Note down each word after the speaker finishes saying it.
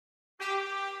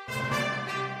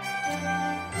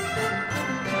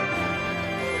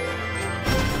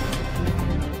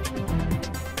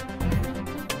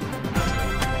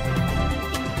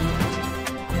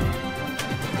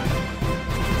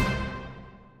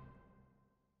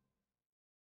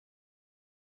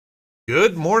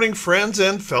Good morning, friends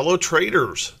and fellow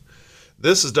traders.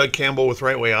 This is Doug Campbell with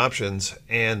Right Way Options,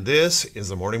 and this is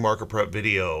the morning market prep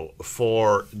video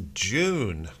for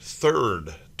June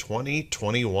 3rd,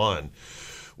 2021.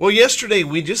 Well, yesterday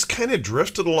we just kind of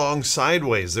drifted along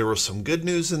sideways. There was some good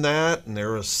news in that, and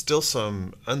there was still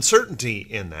some uncertainty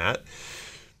in that.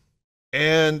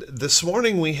 And this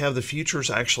morning we have the futures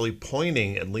actually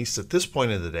pointing, at least at this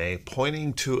point of the day,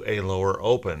 pointing to a lower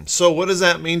open. So what does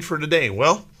that mean for today?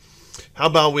 Well, how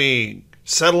about we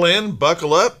settle in,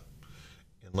 buckle up,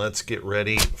 and let's get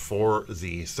ready for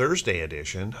the Thursday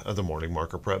edition of the Morning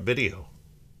Market Prep video.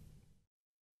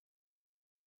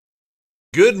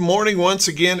 Good morning once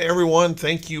again, everyone.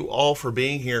 Thank you all for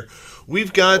being here.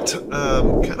 We've got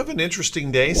kind of an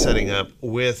interesting day setting up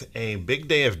with a big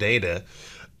day of data.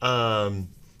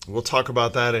 We'll talk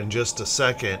about that in just a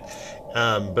second.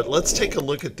 But let's take a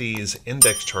look at these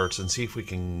index charts and see if we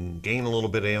can gain a little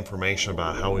bit of information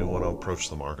about how we want to approach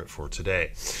the market for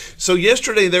today. So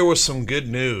yesterday there was some good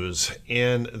news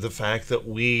in the fact that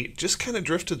we just kind of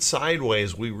drifted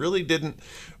sideways. We really didn't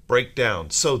break down.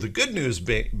 So the good news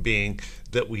being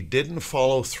that we didn't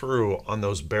follow through on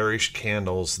those bearish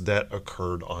candles that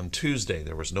occurred on Tuesday.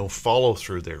 There was no follow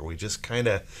through there. We just kind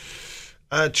of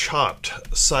chopped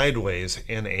sideways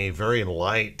in a very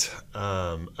light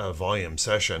volume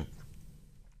session.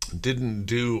 Didn't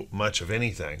do much of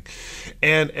anything.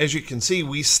 And as you can see,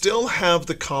 we still have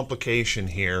the complication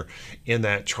here in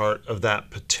that chart of that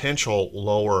potential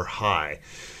lower high.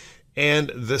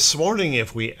 And this morning,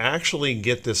 if we actually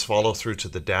get this follow through to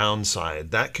the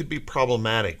downside, that could be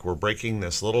problematic. We're breaking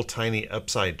this little tiny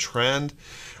upside trend.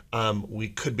 We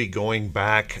could be going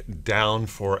back down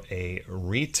for a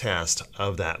retest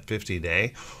of that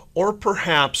 50-day, or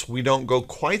perhaps we don't go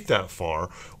quite that far.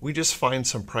 We just find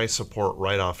some price support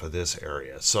right off of this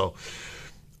area. So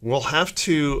we'll have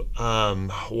to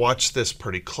watch this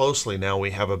pretty closely. Now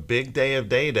we have a big day of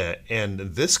data, and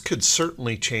this could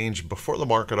certainly change before the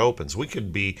market opens. We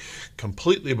could be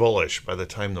completely bullish by the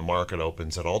time the market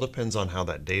opens. It all depends on how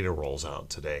that data rolls out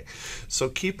today. So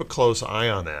keep a close eye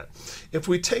on that. If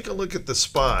we take a look at the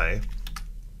SPY,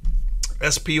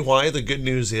 SPY, the good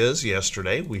news is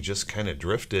yesterday we just kind of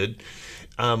drifted.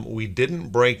 We didn't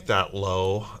break that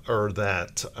low or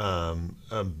that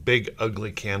big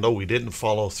ugly candle. We didn't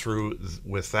follow through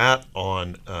with that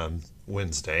on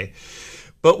Wednesday,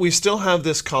 but we still have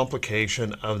this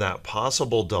complication of that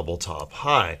possible double top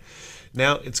high.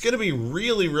 Now it's going to be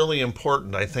really, really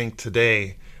important, I think,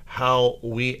 today how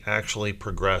we actually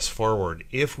progress forward.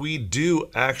 If we do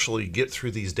actually get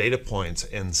through these data points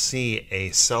and see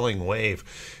a selling wave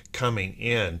coming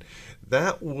in,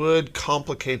 that would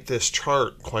complicate this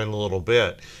chart quite a little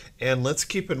bit. And let's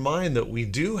keep in mind that we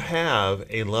do have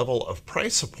a level of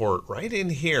price support right in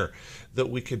here that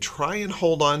we could try and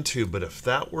hold on to, but if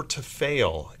that were to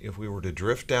fail, if we were to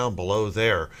drift down below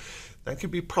there, that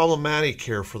could be problematic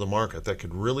here for the market. That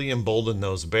could really embolden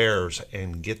those bears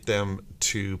and get them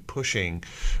to pushing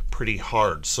pretty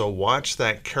hard. So watch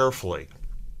that carefully.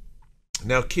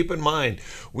 Now keep in mind,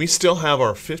 we still have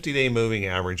our 50-day moving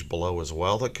average below as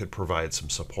well that could provide some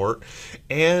support,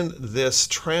 and this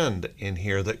trend in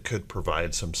here that could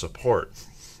provide some support.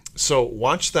 So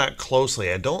watch that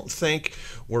closely. I don't think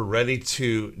we're ready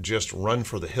to just run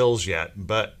for the hills yet,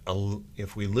 but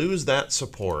if we lose that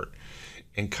support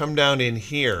and come down in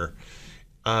here,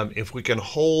 if we can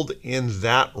hold in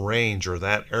that range or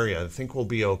that area, I think we'll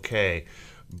be okay.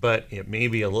 But it may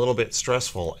be a little bit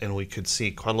stressful, and we could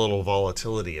see quite a little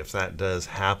volatility if that does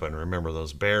happen. Remember,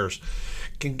 those bears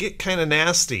can get kind of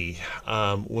nasty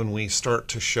when we start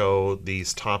to show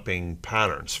these topping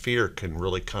patterns. Fear can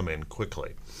really come in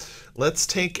quickly. Let's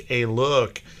take a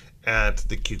look at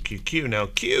the QQQ. Now,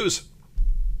 Qs,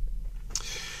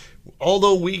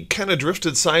 although we kind of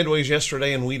drifted sideways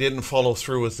yesterday and we didn't follow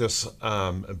through with this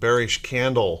bearish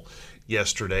candle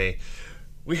yesterday,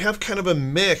 we have kind of a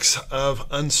mix of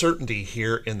uncertainty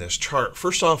here in this chart.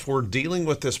 First off, we're dealing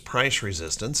with this price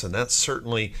resistance, and that's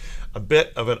certainly a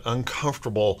bit of an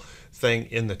uncomfortable thing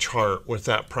in the chart with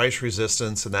that price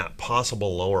resistance and that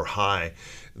possible lower high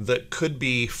that could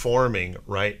be forming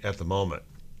right at the moment.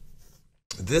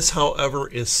 This, however,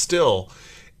 is still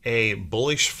a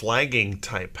bullish flagging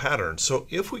type pattern. So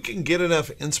if we can get enough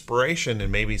inspiration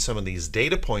in maybe some of these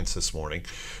data points this morning,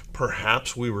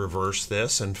 perhaps we reverse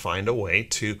this and find a way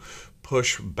to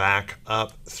push back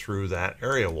up through that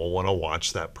area. We'll want to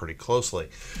watch that pretty closely.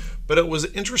 But it was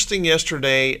interesting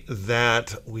yesterday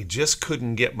that we just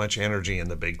couldn't get much energy in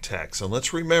the big techs. And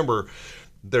let's remember,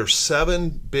 there's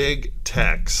 7 big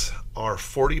techs are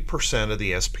 40% of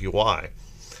the SPY.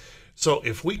 So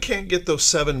if we can't get those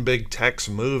 7 big techs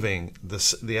moving, the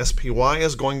SPY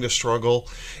is going to struggle,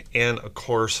 and of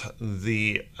course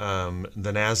the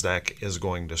Nasdaq is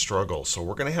going to struggle. So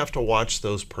we're going to have to watch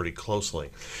those pretty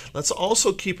closely. Let's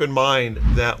also keep in mind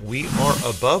that we are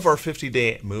above our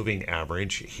 50-day moving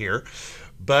average here.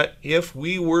 But if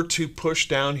we were to push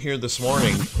down here this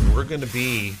morning, we're going to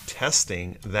be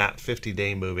testing that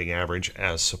 50-day moving average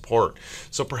as support.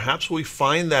 So perhaps we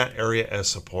find that area as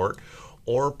support.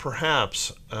 Or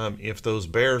perhaps if those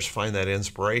bears find that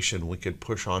inspiration, we could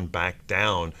push on back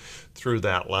down through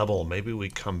that level. Maybe we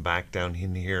come back down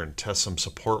in here and test some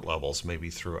support levels, maybe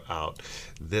throughout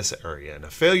this area. And a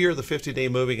failure of the 50-day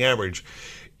moving average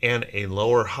and a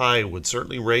lower high would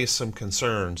certainly raise some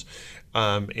concerns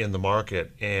in the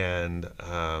market and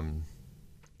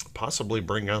possibly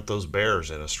bring out those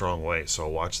bears in a strong way. So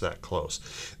watch that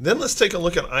close. Then let's take a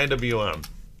look at IWM.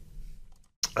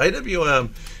 IWM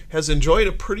has enjoyed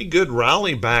a pretty good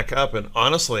rally back up, and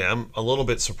honestly, I'm a little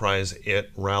bit surprised it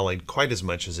rallied quite as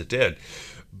much as it did.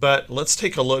 But let's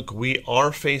take a look. We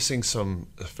are facing some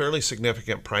fairly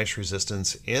significant price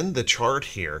resistance in the chart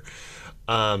here.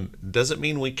 Doesn't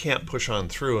mean we can't push on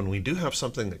through, and we do have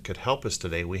something that could help us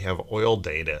today. We have oil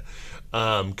data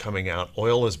coming out.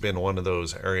 Oil has been one of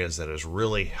those areas that has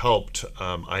really helped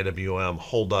IWM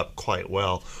hold up quite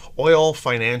well. Oil,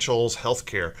 financials,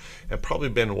 healthcare have probably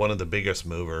been one of the biggest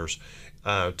movers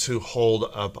to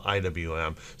hold up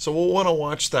IWM. So we'll want to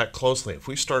watch that closely. If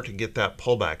we start to get that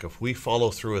pullback, if we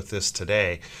follow through with this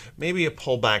today, maybe a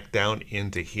pullback down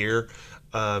into here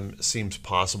seems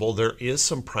possible. There is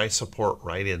some price support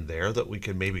right in there that we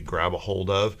could maybe grab a hold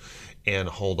of and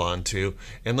hold on to.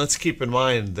 And let's keep in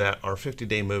mind that our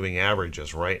 50-day moving average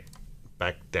is right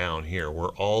back down here. We're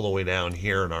all the way down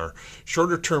here, and our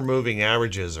shorter term moving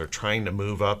averages are trying to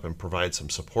move up and provide some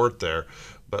support there,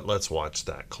 but let's watch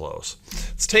that close.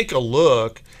 Let's take a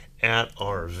look at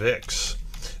our VIX.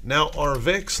 Now our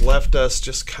VIX left us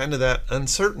just kind of that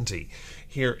uncertainty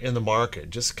here in the market,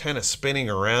 just kind of spinning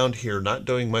around here, not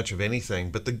doing much of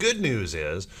anything. But the good news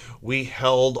is we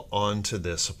held on to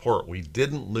this support. We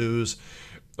didn't lose,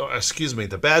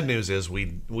 the bad news is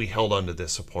we held on to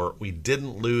this support. We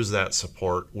didn't lose that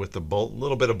support with the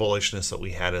little bit of bullishness that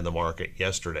we had in the market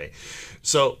yesterday.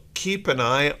 So keep an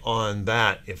eye on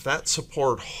that. If that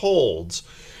support holds,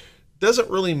 doesn't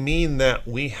really mean that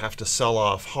we have to sell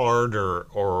off hard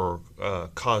or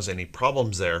cause any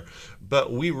problems there.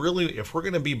 But we really, if we're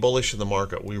going to be bullish in the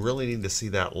market, we really need to see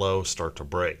that low start to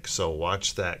break. So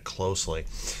watch that closely.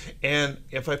 And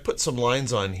if I put some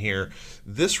lines on here,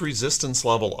 this resistance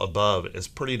level above is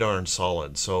pretty darn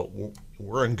solid. So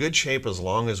we're in good shape as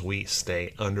long as we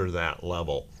stay under that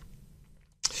level.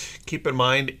 Keep in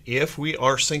mind, if we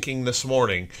are sinking this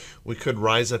morning, we could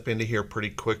rise up into here pretty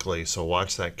quickly, so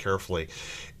watch that carefully.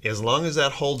 As long as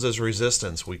that holds as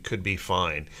resistance, we could be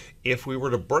fine. If we were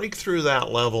to break through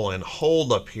that level and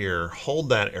hold up here, hold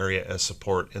that area as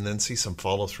support, and then see some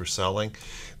follow-through selling,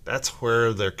 that's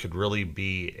where there could really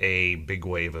be a big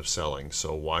wave of selling,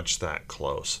 so watch that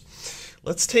close.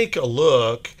 Let's take a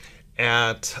look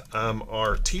at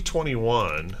our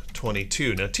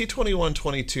T21.22. Now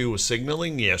T21.22 was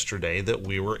signaling yesterday that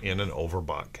we were in an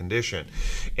overbought condition,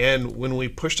 and when we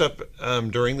pushed up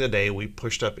during the day, we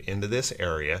pushed up into this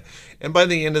area, and by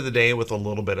the end of the day, with a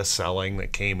little bit of selling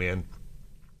that came in,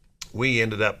 we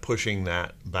ended up pushing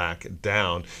that back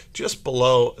down just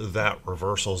below that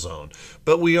reversal zone.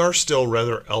 But we are still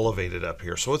rather elevated up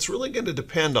here. So it's really going to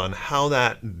depend on how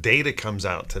that data comes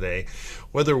out today,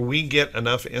 whether we get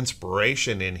enough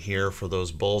inspiration in here for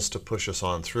those bulls to push us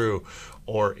on through,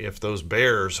 or if those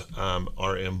bears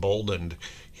are emboldened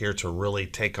here to really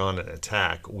take on an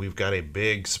attack. We've got a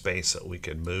big space that we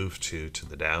can move to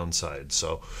the downside.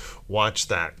 So watch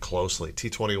that closely.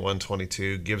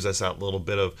 T21.22 gives us that little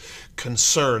bit of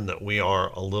concern that we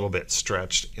are a little bit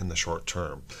stretched in the short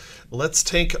term. Let's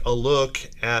take a look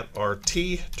at our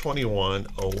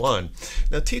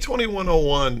T21.01. Now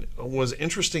T21.01 was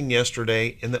interesting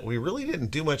yesterday in that we really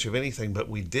didn't do much of anything, but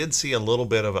we did see a little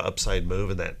bit of an upside move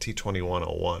in that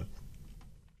T21.01.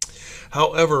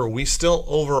 However, we still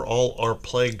overall are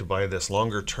plagued by this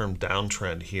longer term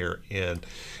downtrend here in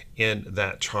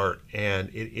that chart, and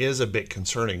it is a bit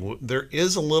concerning. There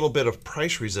is a little bit of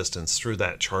price resistance through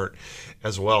that chart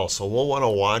as well, so we'll want to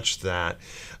watch that.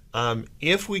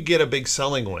 If we get a big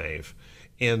selling wave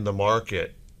in the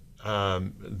market,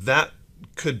 that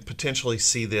could potentially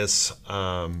see this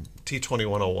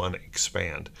T21.01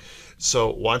 expand.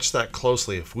 So watch that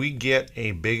closely. If we get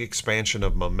a big expansion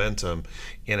of momentum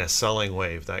in a selling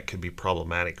wave, that could be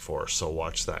problematic for us. So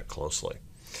watch that closely.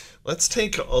 Let's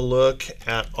take a look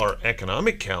at our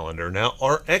economic calendar. Now,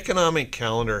 our economic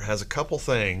calendar has a couple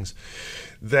things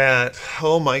that,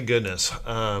 oh my goodness,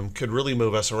 could really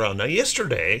move us around. Now,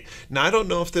 yesterday, I don't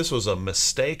know if this was a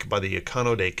mistake by the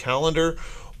Econo-Day calendar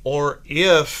or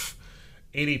if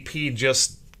ADP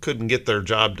just couldn't get their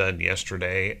job done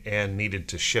yesterday and needed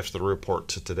to shift the report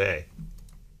to today.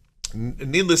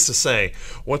 Needless to say,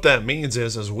 what that means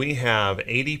is we have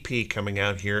ADP coming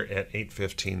out here at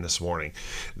 8:15 this morning.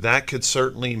 That could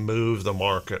certainly move the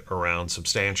market around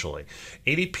substantially.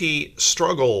 ADP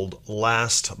struggled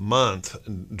last month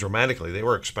dramatically. They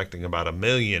were expecting about 1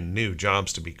 million new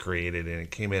jobs to be created, and it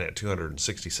came in at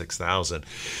 266,000.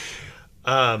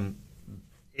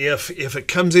 If it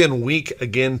comes in weak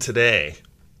again today,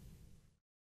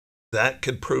 that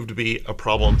could prove to be a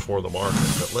problem for the market.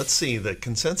 But let's see, the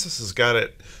consensus has got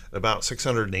it about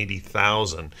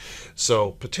 680,000.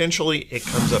 So potentially it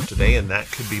comes up today, and that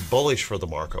could be bullish for the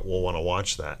market. We'll want to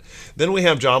watch that. Then we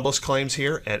have jobless claims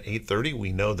here at 8:30.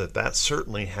 We know that that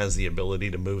certainly has the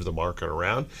ability to move the market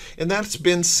around, and that's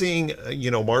been seeing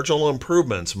marginal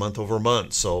improvements month over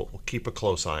month. So we'll keep a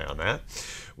close eye on that.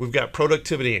 We've got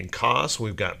productivity and costs.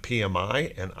 We've got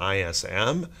PMI and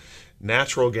ISM,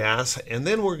 natural gas, and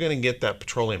then we're going to get that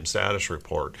petroleum status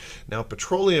report. Now,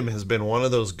 petroleum has been one of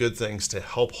those good things to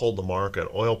help hold the market.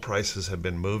 Oil prices have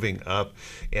been moving up,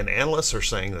 and analysts are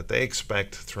saying that they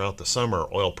expect throughout the summer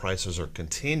oil prices will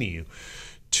continue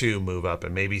to move up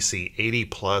and maybe see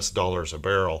 $80+ a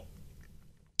barrel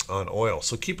on oil.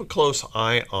 So keep a close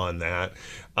eye on that.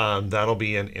 That'll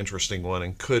be an interesting one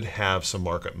and could have some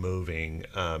market moving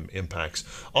impacts.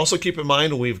 Also keep in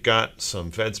mind, we've got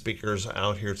some Fed speakers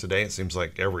out here today. It seems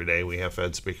like every day we have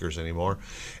Fed speakers anymore.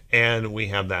 And we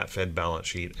have that Fed balance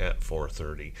sheet at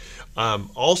 4:30.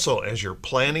 Also, as you're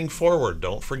planning forward,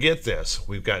 don't forget this.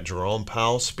 We've got Jerome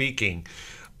Powell speaking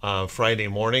Friday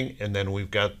morning, and then we've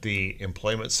got the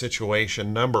employment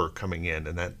situation number coming in,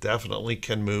 and that definitely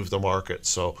can move the market.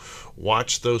 So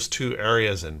watch those two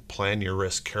areas and plan your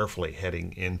risk carefully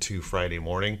heading into Friday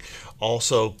morning.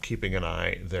 Also keeping an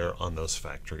eye there on those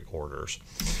factory orders.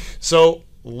 So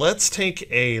let's take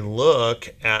a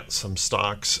look at some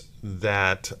stocks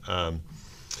that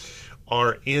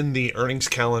are in the earnings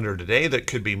calendar today that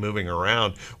could be moving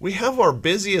around. We have our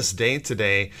busiest day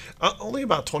today, only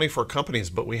about 24 companies,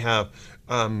 but we have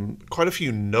quite a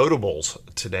few notables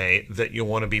today that you'll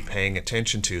want to be paying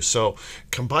attention to. So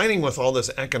combining with all this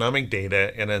economic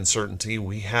data and uncertainty,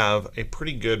 we have a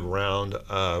pretty good round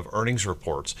of earnings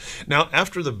reports. Now,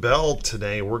 after the bell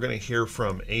today, we're going to hear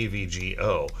from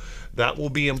AVGO. That will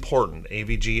be important.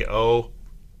 AVGO,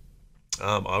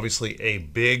 obviously a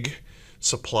big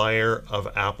supplier of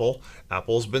Apple.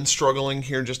 Apple's been struggling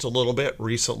here just a little bit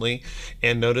recently,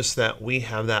 and notice that we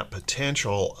have that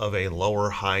potential of a lower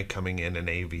high coming in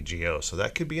AVGO. So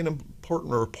that could be an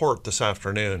important report this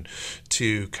afternoon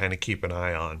to kind of keep an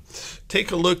eye on.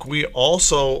 Take a look. We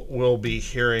also will be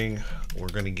hearing, we're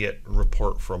going to get a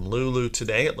report from Lulu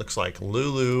today. It looks like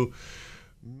Lulu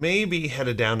maybe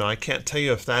headed down. Now, I can't tell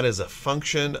you if that is a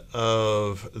function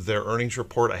of their earnings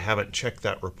report. I haven't checked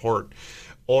that report,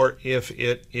 or if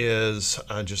it is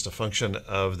just a function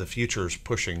of the futures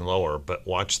pushing lower, but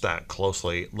watch that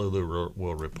closely. Lulu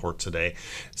will report today,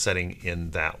 setting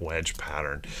in that wedge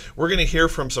pattern. We're going to hear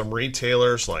from some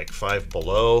retailers like Five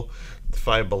Below.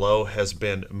 Five Below has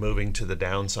been moving to the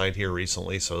downside here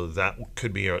recently, so that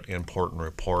could be an important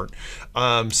report.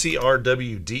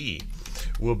 CRWD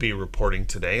will be reporting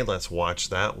today. Let's watch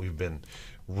that. We've been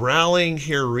rallying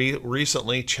here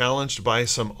recently, challenged by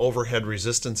some overhead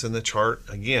resistance in the chart.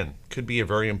 Again, could be a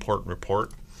very important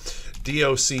report.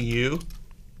 DOCU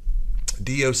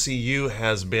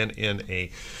has been in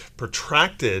a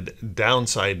protracted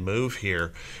downside move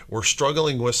here. We're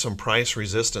struggling with some price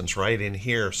resistance right in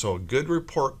here, so a good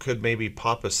report could maybe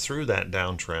pop us through that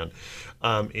downtrend.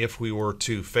 If we were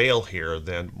to fail here,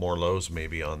 then more lows may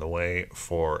be on the way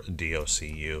for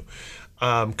DOCU.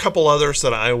 Couple others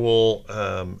that I will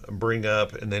bring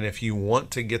up, and then if you want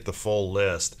to get the full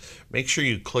list, make sure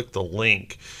you click the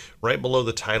link right below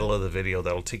the title of the video.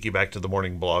 That'll take you back to the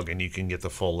morning blog, and you can get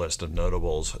the full list of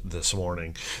notables this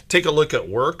morning. Take a look at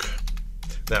work.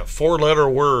 That four-letter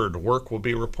word, work, will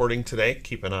be reporting today.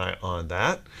 Keep an eye on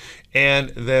that. And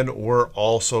then we're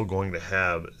also going to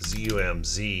have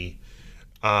ZUMZ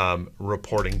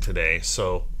reporting today.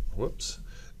 So, whoops.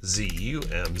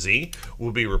 ZUMZ,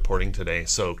 will be reporting today,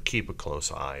 so keep a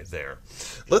close eye there.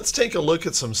 Let's take a look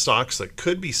at some stocks that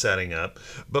could be setting up,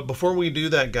 but before we do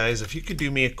that, guys, if you could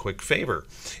do me a quick favor.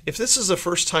 If this is the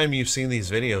first time you've seen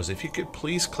these videos, if you could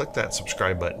please click that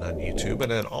subscribe button on YouTube,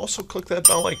 and then also click that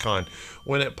bell icon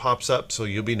when it pops up so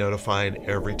you'll be notified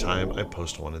every time I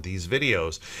post one of these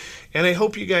videos. And I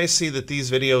hope you guys see that these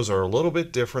videos are a little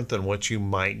bit different than what you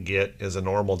might get as a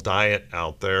normal diet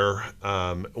out there,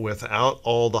 without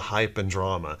all the hype and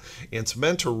drama. It's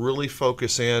meant to really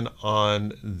focus in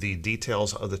on the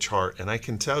details of the chart, and I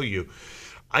can tell you,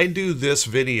 I do this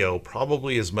video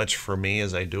probably as much for me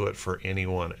as I do it for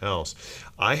anyone else.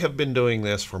 I have been doing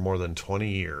this for more than 20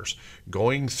 years,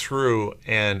 going through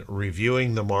and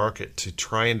reviewing the market to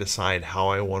try and decide how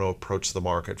I want to approach the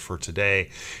market for today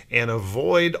and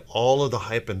avoid all of the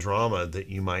hype and drama that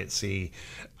you might see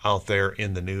out there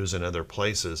in the news and other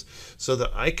places, so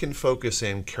that I can focus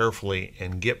in carefully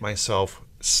and get myself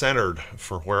centered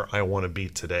for where I want to be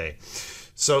today.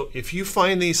 So if you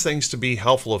find these things to be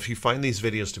helpful, if you find these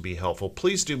videos to be helpful,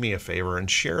 please do me a favor and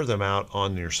share them out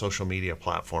on your social media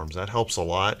platforms. That helps a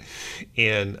lot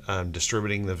in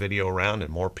distributing the video around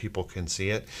and more people can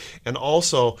see it. And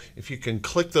also, if you can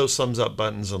click those thumbs up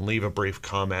buttons and leave a brief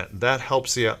comment, that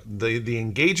helps the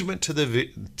engagement to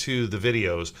the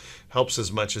videos helps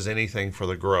as much as anything for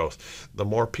the growth. The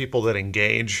more people that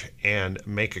engage and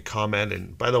make a comment,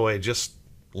 and by the way, just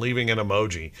leaving an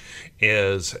emoji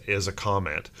is a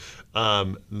comment.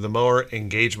 The more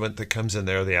engagement that comes in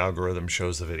there, the algorithm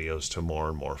shows the videos to more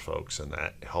and more folks, and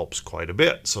that helps quite a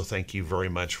bit. So thank you very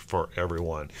much for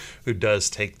everyone who does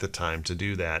take the time to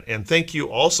do that. And thank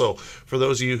you also for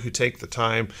those of you who take the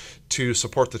time to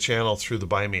support the channel through the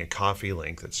Buy Me a Coffee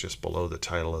link that's just below the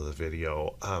title of the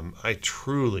video. I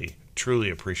truly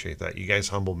appreciate that. You guys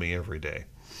humble me every day.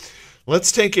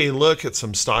 Let's take a look at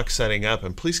some stocks setting up,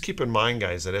 and please keep in mind,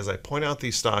 guys, that as I point out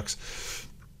these stocks,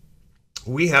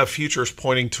 we have futures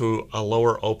pointing to a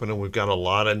lower open, and we've got a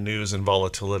lot of news and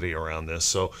volatility around this.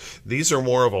 So these are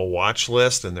more of a watch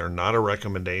list, and they're not a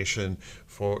recommendation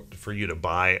for you to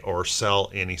buy or sell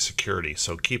any security.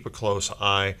 So keep a close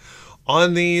eye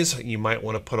on these. You might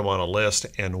want to put them on a list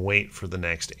and wait for the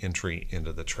next entry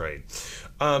into the trade.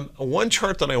 One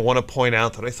chart that I want to point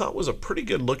out that I thought was a pretty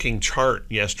good looking chart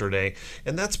yesterday,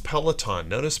 and that's Peloton.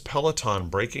 Notice Peloton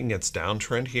breaking its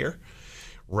downtrend here,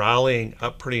 rallying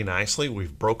up pretty nicely.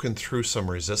 We've broken through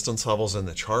some resistance levels in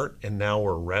the chart, and now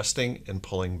we're resting and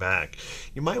pulling back.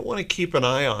 You might want to keep an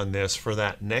eye on this for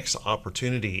that next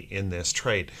opportunity in this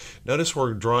trade. Notice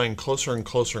we're drawing closer and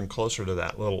closer and closer to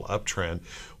that little uptrend.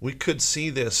 We could see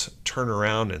this turn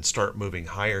around and start moving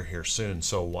higher here soon,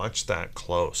 so watch that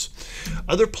close.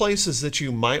 Other places that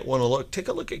you might want to look, take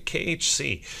a look at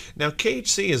KHC. Now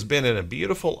KHC has been in a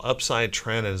beautiful upside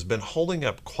trend and has been holding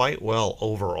up quite well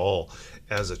overall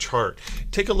as a chart.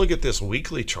 Take a look at this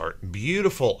weekly chart.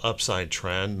 Beautiful upside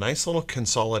trend, nice little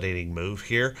consolidating move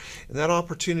here, and that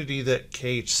opportunity that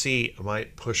KHC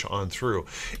might push on through.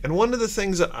 And one of the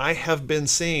things that I have been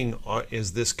seeing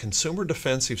is this consumer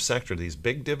defensive sector. These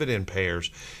big dividend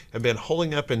payers have been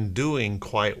holding up and doing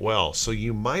quite well. So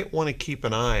you might want to keep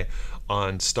an eye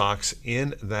on stocks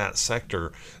in that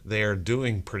sector. They are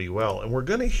doing pretty well. And we're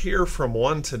going to hear from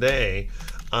one today.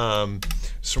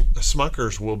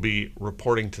 Smuckers will be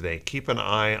reporting today. Keep an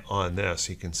eye on this.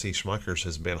 You can see Smuckers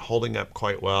has been holding up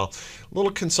quite well. A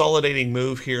little consolidating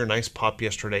move here. Nice pop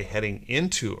yesterday heading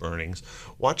into earnings.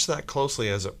 Watch that closely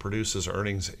as it produces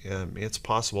earnings. It's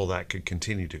possible that could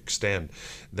continue to extend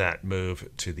that move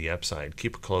to the upside.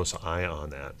 Keep a close eye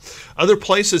on that. Other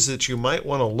places that you might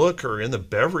want to look are in the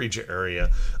beverage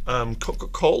area.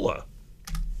 Coca-Cola.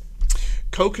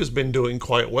 Coke has been doing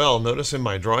quite well. Notice in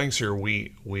my drawings here,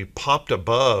 we popped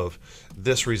above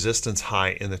this resistance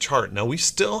high in the chart. Now we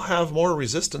still have more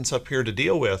resistance up here to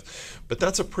deal with, but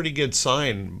that's a pretty good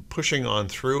sign, pushing on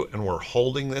through, and we're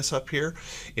holding this up here.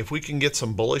 If we can get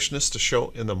some bullishness to show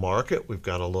in the market, we've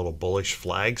got a little bullish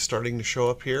flag starting to show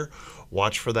up here.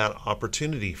 Watch for that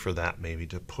opportunity for that maybe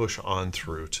to push on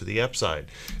through to the upside.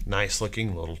 Nice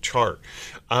looking little chart.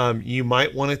 You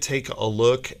might want to take a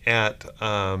look at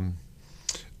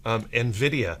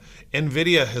NVIDIA.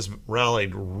 NVIDIA has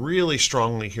rallied really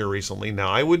strongly here recently. Now,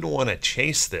 I wouldn't want to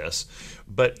chase this,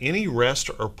 but any rest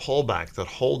or pullback that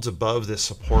holds above this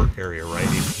support area right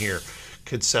in here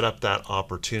could set up that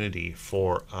opportunity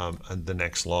for the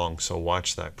next long. So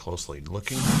watch that closely.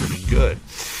 Looking pretty good.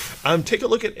 Take a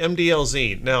look at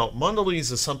MDLZ. Now,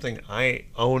 Mondelez is something I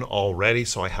own already,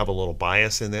 so I have a little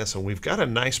bias in this, and we've got a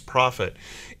nice profit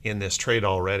in this trade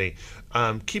already.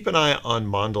 Keep an eye on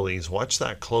Mondelez. Watch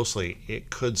that closely.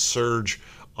 It could surge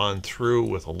on through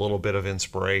with a little bit of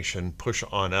inspiration, push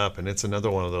on up, and it's another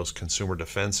one of those consumer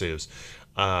defensives.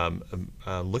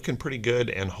 Looking pretty good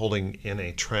and holding in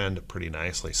a trend pretty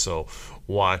nicely. So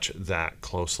watch that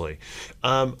closely.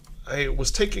 I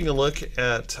was taking a look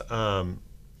at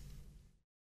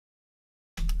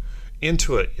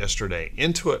Intuit yesterday.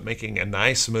 Intuit making a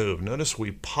nice move. Notice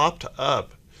we popped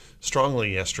up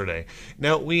strongly yesterday.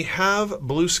 Now we have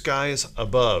blue skies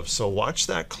above, so watch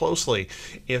that closely.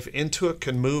 If Intuit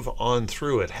can move on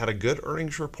through, it had a good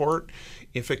earnings report.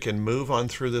 If it can move on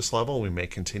through this level, we may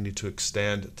continue to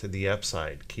extend to the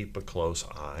upside. Keep a close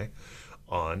eye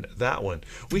on that one.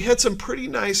 We had some pretty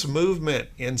nice movement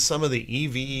in some of the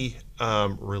EV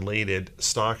related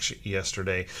stocks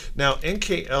yesterday. Now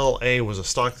NKLA was a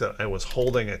stock that I was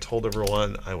holding. I told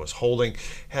everyone I was holding.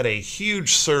 Had a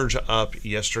huge surge up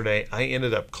yesterday. I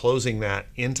ended up closing that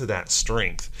into that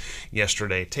strength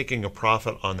yesterday, taking a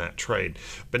profit on that trade.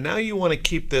 But now you want to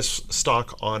keep this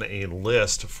stock on a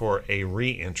list for a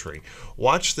re-entry.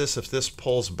 Watch this if this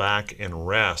pulls back and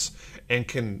rests and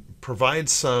can provide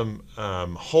some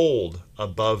hold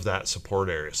above that support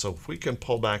area. So if we can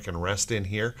pull back and rest in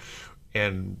here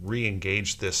and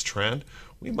re-engage this trend,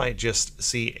 we might just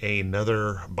see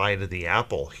another bite of the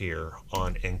apple here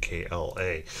on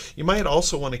NKLA. You might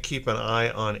also want to keep an eye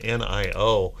on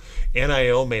NIO.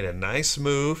 NIO made a nice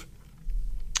move,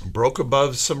 broke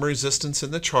above some resistance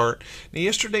in the chart. Now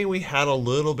yesterday we had a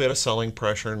little bit of selling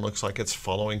pressure and looks like it's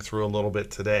following through a little bit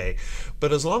today.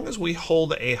 But as long as we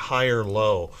hold a higher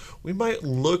low, we might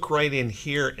look right in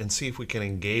here and see if we can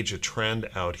engage a trend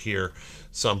out here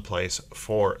someplace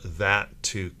for that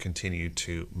to continue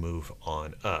to move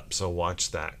on up. So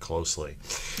watch that closely.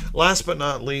 Last but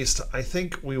not least, I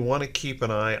think we want to keep an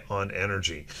eye on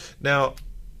energy. Now,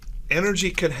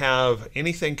 energy could have,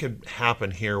 anything could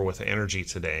happen here with energy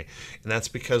today, and that's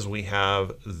because we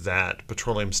have that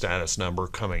petroleum status number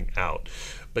coming out.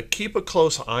 But keep a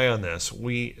close eye on this.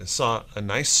 We saw a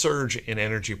nice surge in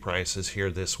energy prices here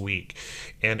this week,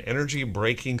 and energy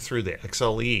breaking through the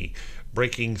XLE,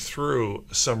 breaking through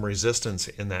some resistance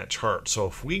in that chart. So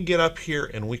if we get up here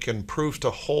and we can prove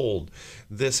to hold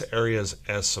this area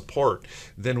as support,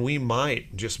 then we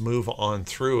might just move on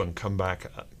through and come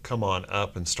on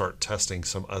up and start testing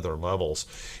some other levels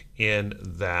in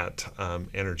that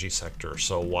energy sector.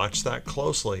 So watch that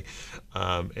closely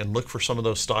and look for some of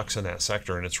those stocks in that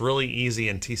sector. And it's really easy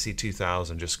in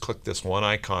TC2000. Just click this one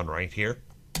icon right here,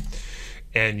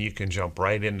 and you can jump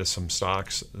right into some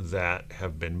stocks that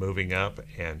have been moving up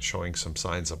and showing some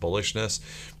signs of bullishness.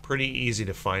 Pretty easy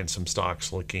to find some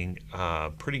stocks looking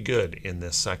pretty good in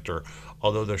this sector,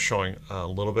 although they're showing a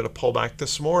little bit of pullback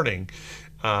this morning.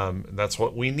 That's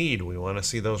what we need. We want to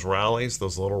see those rallies,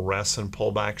 those little rests and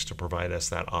pullbacks to provide us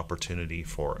that opportunity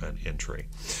for an entry.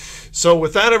 So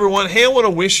with that, everyone, hey, I want to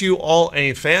wish you all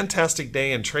a fantastic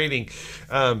day in trading.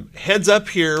 Heads up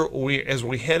here, as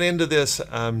we head into this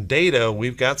data,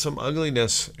 we've got some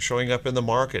ugliness showing up in the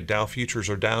market. Dow futures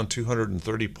are down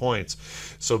 230 points.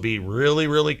 So be really,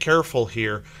 really careful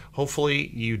here. Hopefully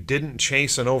you didn't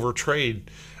chase and overtrade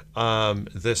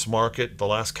this market the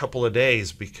last couple of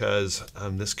days, because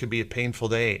this could be a painful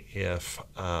day if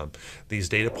these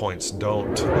data points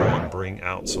don't bring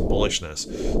out some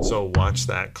bullishness. So watch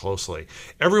that closely.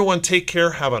 Everyone take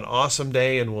care, have an awesome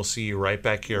day, and we'll see you right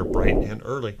back here bright and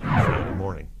early Friday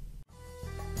morning.